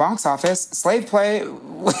success in the box office, Slave Play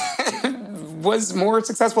was more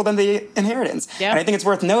successful than The Inheritance. Yeah. And I think it's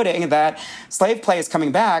worth noting that Slave Play is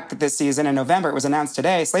coming back this season in November. It was announced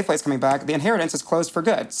today. Slave Play is coming back. The Inheritance is closed for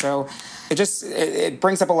good. So it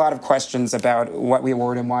brings up a lot of questions about what we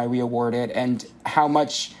award and why we award it and how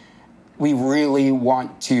much we really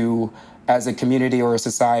want to, as a community or a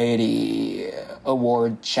society,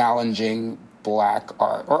 award challenging Black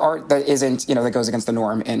art, or art that isn't, that goes against the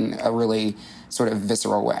norm in a really sort of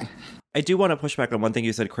visceral way. I do want to push back on one thing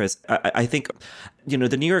you said, Chris. I think, the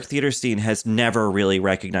New York theater scene has never really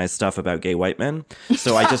recognized stuff about gay white men.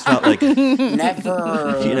 So I just felt like...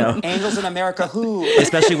 Never. Angels in America, who?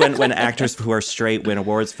 Especially when actors who are straight win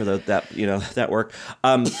awards for that work.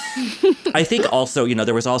 I think also,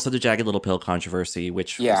 there was also the Jagged Little Pill controversy,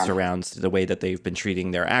 which surrounds the way that they've been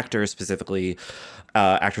treating their actors, specifically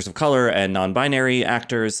actors of color and non-binary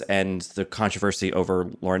actors, and the controversy over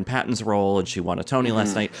Lauren Patton's role, and she won a Tony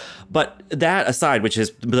last night. But that aside, which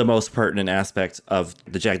is the most pertinent aspect of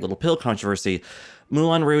the Jagged Little Pill controversy,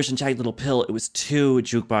 Moulin Rouge and Jagged Little Pill, it was two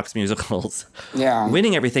jukebox musicals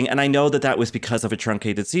winning everything. And I know that was because of a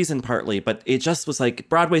truncated season partly, but it just was like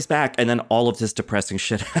Broadway's back, and then all of this depressing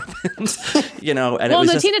shit happened, And well, it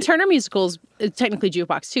was the Tina Turner musicals, it's technically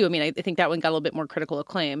jukebox too. I mean, I think that one got a little bit more critical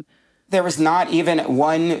acclaim. There was not even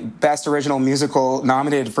one Best Original Musical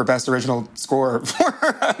nominated for Best Original Score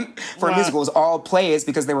for a musical. It was all plays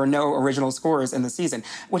because there were no original scores in the season,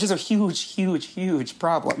 which is a huge, huge, huge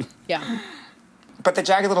problem. Yeah. But the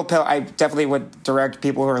Jagged Little Pill, I definitely would direct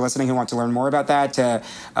people who are listening who want to learn more about that to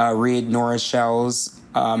read Nora Schell's,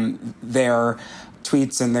 their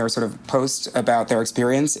tweets and their sort of post about their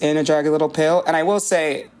experience in A Jagged Little Pill. And I will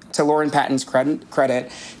say, to Lauren Patton's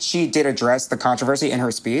credit, she did address the controversy in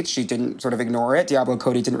her speech. She didn't sort of ignore it. Diablo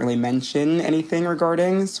Cody didn't really mention anything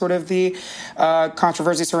regarding sort of the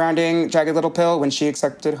controversy surrounding Jagged Little Pill when she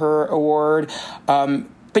accepted her award.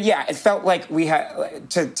 But yeah, it felt like we had,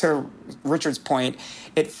 to Richard's point,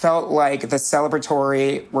 it felt like the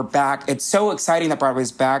celebratory, we're back. It's so exciting that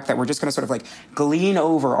Broadway's back that we're just going to sort of like glean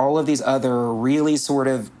over all of these other really sort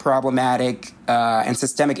of problematic and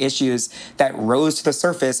systemic issues that rose to the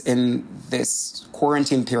surface in this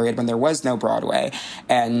quarantine period when there was no Broadway.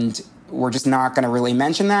 And we're just not going to really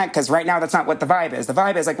mention that because right now that's not what the vibe is. The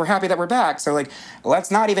vibe is like, we're happy that we're back. So like,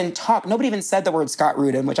 let's not even talk. Nobody even said the word Scott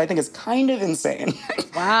Rudin, which I think is kind of insane.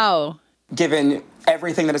 Wow. Given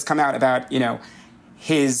everything that has come out about,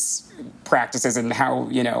 his practices and how,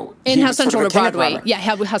 and how central to Broadway. Yeah,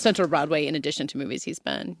 how central to Broadway in addition to movies he's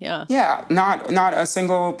been. Yeah. Yeah, not a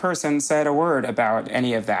single person said a word about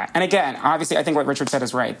any of that. And again, obviously, I think what Richard said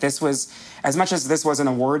is right. This was, as much as this was an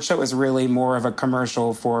award show, it was really more of a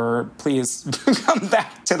commercial for please come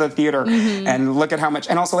back to the theater and look at how much,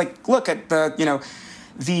 and also like look at the,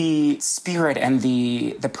 the spirit and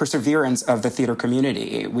the perseverance of the theater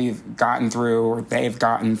community. We've gotten through, or they've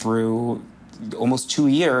gotten through almost 2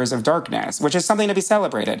 years of darkness, which is something to be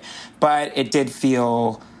celebrated. But it did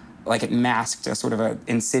feel like it masked a sort of an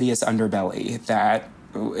insidious underbelly that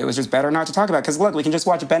it was just better not to talk about. Because look, we can just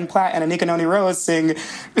watch Ben Platt and Anika Noni Rose sing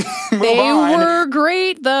Move They On. were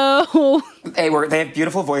great, though. They have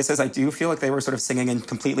beautiful voices. I do feel like they were sort of singing in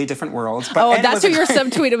completely different worlds. But, that's what your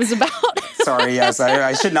subtweet was about. Sorry, yes.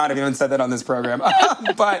 I should not have even said that on this program.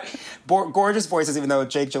 But gorgeous voices, even though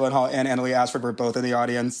Jake Gyllenhaal and Annalee Ashford were both in the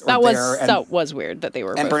audience. That was weird that they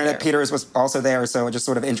were and both Bernadette there. Peters was also there, so just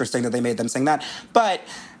sort of interesting that they made them sing that. But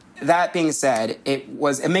that being said, it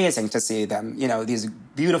was amazing to see them, these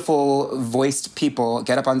beautiful voiced people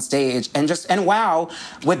get up on stage and wow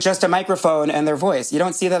with just a microphone and their voice. You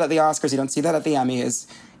don't see that at the Oscars. You don't see that at the Emmys.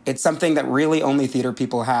 It's something that really only theater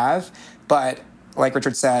people have. But like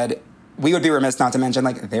Richard said, we would be remiss not to mention,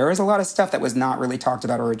 like, there is a lot of stuff that was not really talked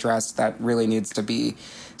about or addressed that really needs to be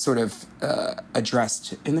sort of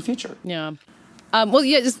addressed in the future. Yeah. Well,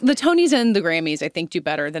 yeah, the Tonys and the Grammys, I think, do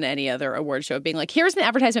better than any other award show, being like, here's an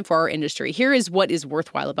advertisement for our industry. Here is what is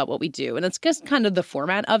worthwhile about what we do. And that's just kind of the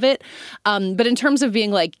format of it. But in terms of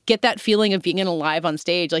being like, get that feeling of being in a live on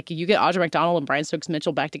stage, like you get Audra McDonald and Brian Stokes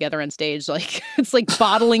Mitchell back together on stage. Like, it's like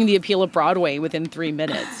bottling the appeal of Broadway within 3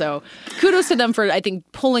 minutes. So kudos to them for, I think,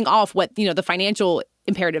 pulling off what, the financial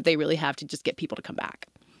imperative they really have to just get people to come back.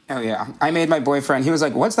 Oh, yeah. I made my boyfriend, he was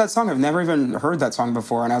like, what's that song? I've never even heard that song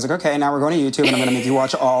before. And I was like, okay, now we're going to YouTube and I'm going to make you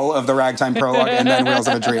watch all of the Ragtime Prologue and then Wheels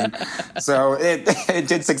of a Dream. So it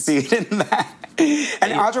did succeed in that.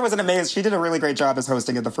 And Audra was an amazing, she did a really great job as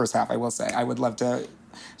hosting it the first half, I will say. I would love to,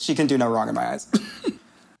 she can do no wrong in my eyes.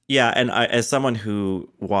 Yeah, and as someone who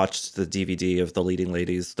watched the DVD of The Leading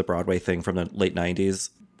Ladies, the Broadway thing from the late 90s,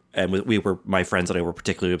 and my friends and I were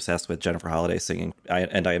particularly obsessed with Jennifer Holliday singing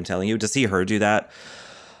And I Am Telling You, to see her do that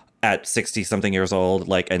at 60-something years old,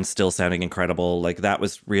 like, and still sounding incredible, like, that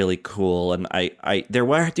was really cool. And there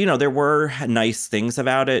were nice things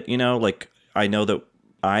about it, like, I know that,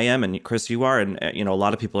 I am, and Chris, you are, and a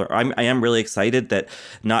lot of people are. I am really excited that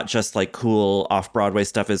not just like cool off-Broadway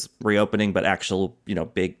stuff is reopening, but actual,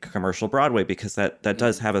 big commercial Broadway, because that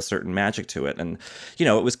does have a certain magic to it. And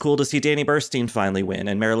it was cool to see Danny Burstein finally win,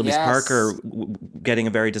 and Mary Louise Parker getting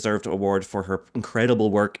a very deserved award for her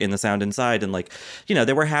incredible work in The Sound Inside. And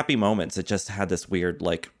there were happy moments. It just had this weird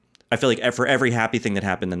I feel like for every happy thing that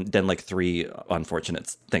happened, then like 3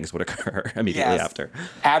 unfortunate things would occur immediately after.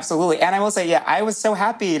 Absolutely. And I will say, I was so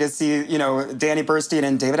happy to see, Danny Burstein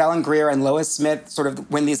and David Alan Grier and Lois Smith sort of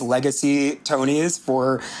win these legacy Tonys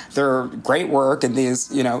for their great work in these,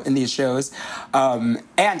 in these shows.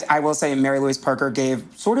 And I will say Mary Louise Parker gave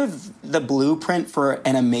sort of the blueprint for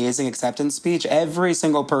an amazing acceptance speech. Every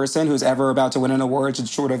single person who's ever about to win an award should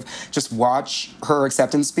sort of just watch her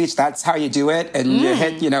acceptance speech. That's how you do it. And you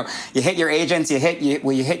hit, you hit your agents, you hit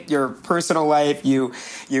your personal life, you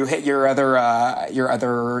hit your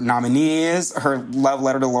other nominees. Her love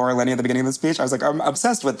letter to Laura Linney at the beginning of the speech, I was like, I'm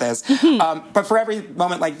obsessed with this. But for every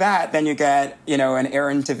moment like that, then you get, an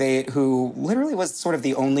Aaron Tveit who literally was sort of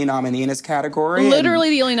the only nominee in his category.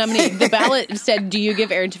 Literally the only nominee. The ballot said, do you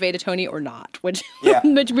give Aaron Tveit a Tony or not? Which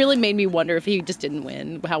really made me wonder if he just didn't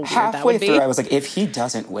win, how weird that would be. Halfway through, I was like, if he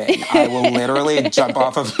doesn't win, I will literally jump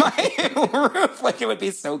off of my roof. Like, it would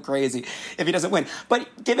be so crazy if he doesn't win.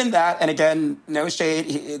 But given that, and again, no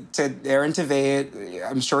shade to Aaron Tveit,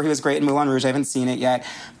 I'm sure he was great in Moulin Rouge. I haven't seen it yet.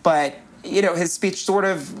 But, his speech sort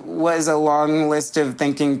of was a long list of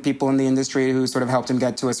thanking people in the industry who sort of helped him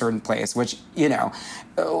get to a certain place, which,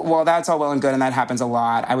 while that's all well and good and that happens a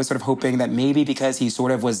lot, I was sort of hoping that maybe because he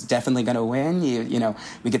sort of was definitely going to win,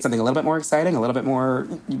 we get something a little bit more exciting, a little bit more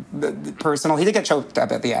personal. He did get choked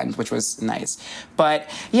up at the end, which was nice. But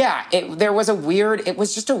it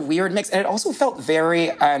was just a weird mix. And it also felt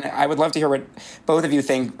very, and I would love to hear what both of you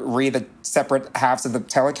think, read the separate halves of the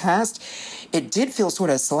telecast. It did feel sort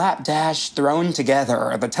of slapdash thrown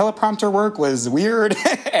together. The teleprompter work was weird,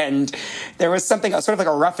 and there was something sort of like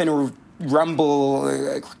a rough and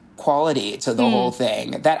rumble quality to the whole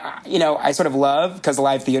thing that, I sort of love, because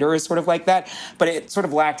live theater is sort of like that, but it sort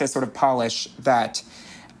of lacked a sort of polish that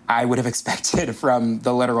I would have expected from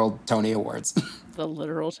the literal Tony Awards. The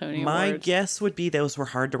literal Tony My Awards. guess would be those were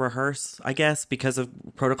hard to rehearse, I guess, because of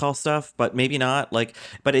protocol stuff, but maybe not.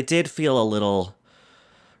 But it did feel a little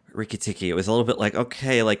rickety. It was a little bit like,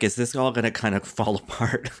 okay, is this all going to kind of fall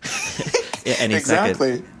apart any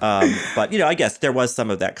second? But, I guess there was some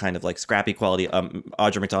of that kind of scrappy quality.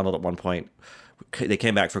 Audra McDonald at one point, they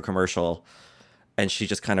came back for commercial, and she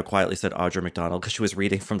just kind of quietly said Audra McDonald because she was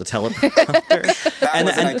reading from the teleprompter.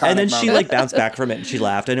 and then she bounced back from it and she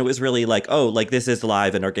laughed. And it was really this is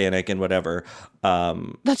live and organic and whatever.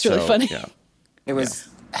 That's really funny. Yeah. It was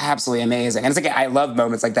absolutely amazing. And it's I love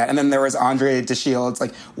moments like that. And then there was Andre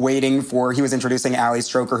DeShields, waiting for, he was introducing Ali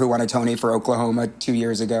Stroker, who won a Tony for Oklahoma 2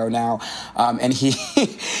 years ago now. And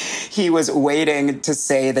he was waiting to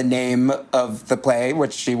say the name of the play,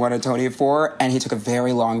 which she won a Tony for. And he took a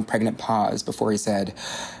very long pregnant pause before he said,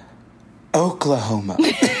 Oklahoma.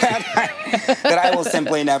 that I will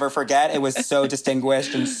simply never forget. It was so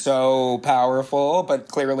distinguished and so powerful, but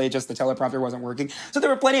clearly just the teleprompter wasn't working. So there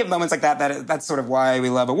were plenty of moments like that. That's sort of why we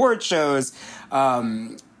love award shows.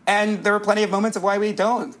 And there were plenty of moments of why we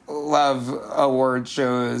don't love award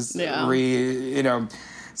shows. Yeah.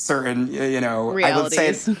 Certain, realities. I would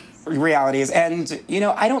say realities. And,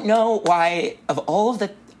 I don't know why of all of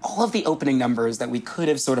the opening numbers that we could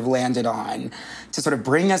have sort of landed on to sort of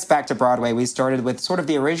bring us back to Broadway, we started with sort of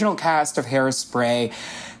the original cast of Hairspray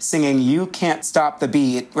singing You Can't Stop the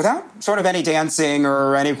Beat without sort of any dancing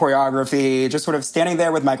or any choreography, just sort of standing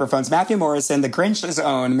there with microphones. Matthew Morrison, the Grinch's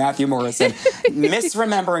own Matthew Morrison,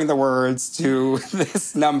 misremembering the words to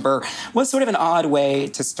this number was sort of an odd way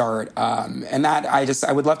to start. And that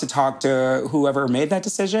I would love to talk to whoever made that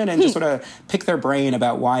decision and just sort of pick their brain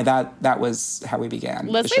about why that was how we began.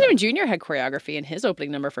 Leslie Knope Jr. had choreography in his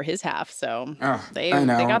opening number for his half, so they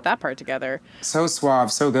got that part together. So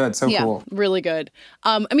suave, so good, so cool. Really good.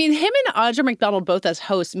 I mean, him and Audra McDonald both as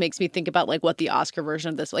hosts makes me think about what the Oscar version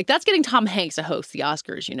of this, that's getting Tom Hanks to host the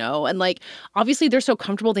Oscars, and obviously they're so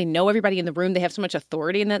comfortable, they know everybody in the room, they have so much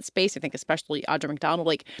authority in that space. I think especially Audra McDonald,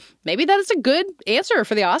 maybe that is a good answer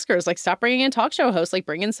for the Oscars. Stop bringing in talk show hosts,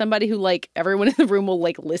 bring in somebody who everyone in the room will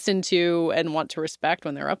listen to and want to respect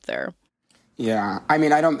when they're up there. Yeah, I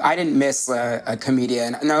mean, I didn't miss a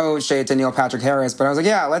comedian. No shade to Neil Patrick Harris, but I was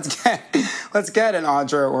let's get an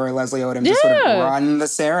Audra or a Leslie Odom to sort of run the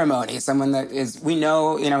ceremony. Someone that we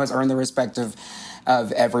know, has earned the respect of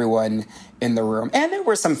everyone in the room. And there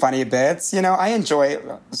were some funny bits. I enjoy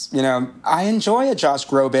a Josh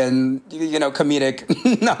Groban,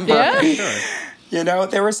 comedic number. Yeah, sure. You know,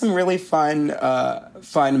 there were some really fun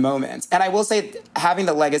moments. And I will say, having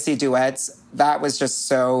the legacy duets, that was just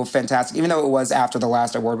so fantastic. Even though it was after the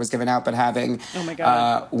last award was given out, but having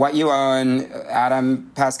What You Own,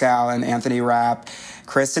 Adam Pascal and Anthony Rapp,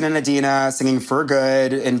 Kristen and Adina singing For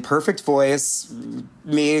Good in perfect voice,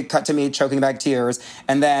 cut to me choking back tears,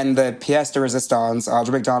 and then the pièce de résistance,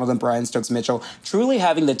 Audra McDonald and Brian Stokes Mitchell, truly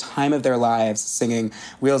having the time of their lives singing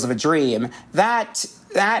Wheels of a Dream. That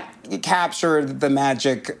captured the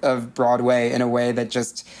magic of Broadway in a way that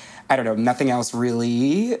just, I don't know, nothing else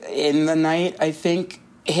really in the night, I think,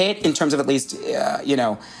 hit in terms of at least, in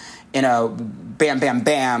a bam, bam,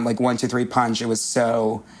 bam, like 1, 2, 3 punch. It was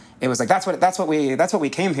like, that's what we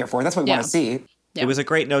came here for. That's what we want to see. Yeah. It was a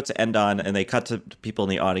great note to end on, and they cut to people in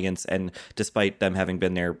the audience, and despite them having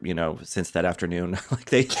been there, since that afternoon, like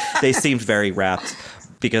they seemed very rapt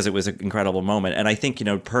because it was an incredible moment. And I think,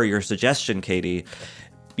 per your suggestion, Katie,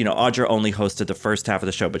 Audra only hosted the first half of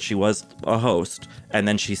the show, but she was a host, and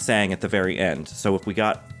then she sang at the very end. So if we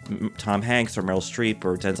got Tom Hanks or Meryl Streep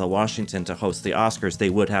or Denzel Washington to host the Oscars, they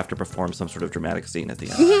would have to perform some sort of dramatic scene at the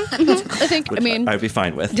end. I'd be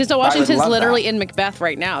fine with. Denzel Washington's literally in Macbeth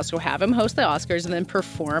right now, so have him host the Oscars and then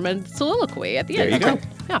perform a soliloquy at the end. There you go.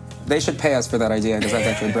 Yeah. They should pay us for that idea, because that's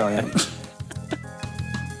actually brilliant.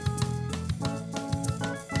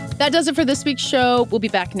 That does it for this week's show. We'll be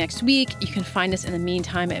back next week. You can find us in the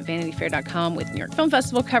meantime at VanityFair.com with New York Film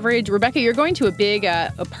Festival coverage. Rebecca, you're going to a big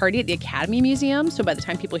a party at the Academy Museum, so by the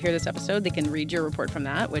time people hear this episode, they can read your report from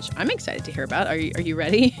that, which I'm excited to hear about. Are you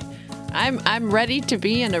ready? I'm ready to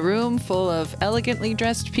be in a room full of elegantly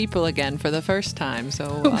dressed people again for the first time,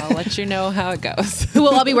 so I'll let you know how it goes. Who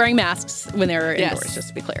will all be wearing masks when they're indoors, just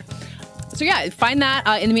to be clear. So yeah, find that.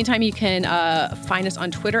 In the meantime, you can find us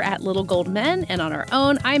on Twitter at Little Gold Men, and on our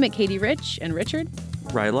own, I'm at Katie Rich, and Richard.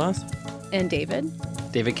 Rylos. And David.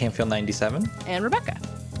 David Camfield 97. And Rebecca.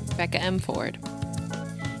 Rebecca M. Ford.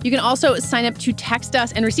 You can also sign up to text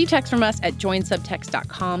us and receive text from us at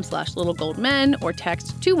joinsubtext.com/littlegoldmen or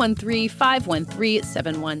text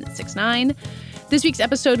 213-513-7169. This week's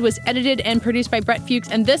episode was edited and produced by Brett Fuchs,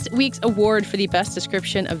 and this week's award for the best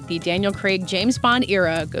description of the Daniel Craig James Bond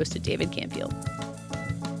era goes to David Camfield.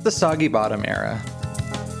 The Soggy Bottom era.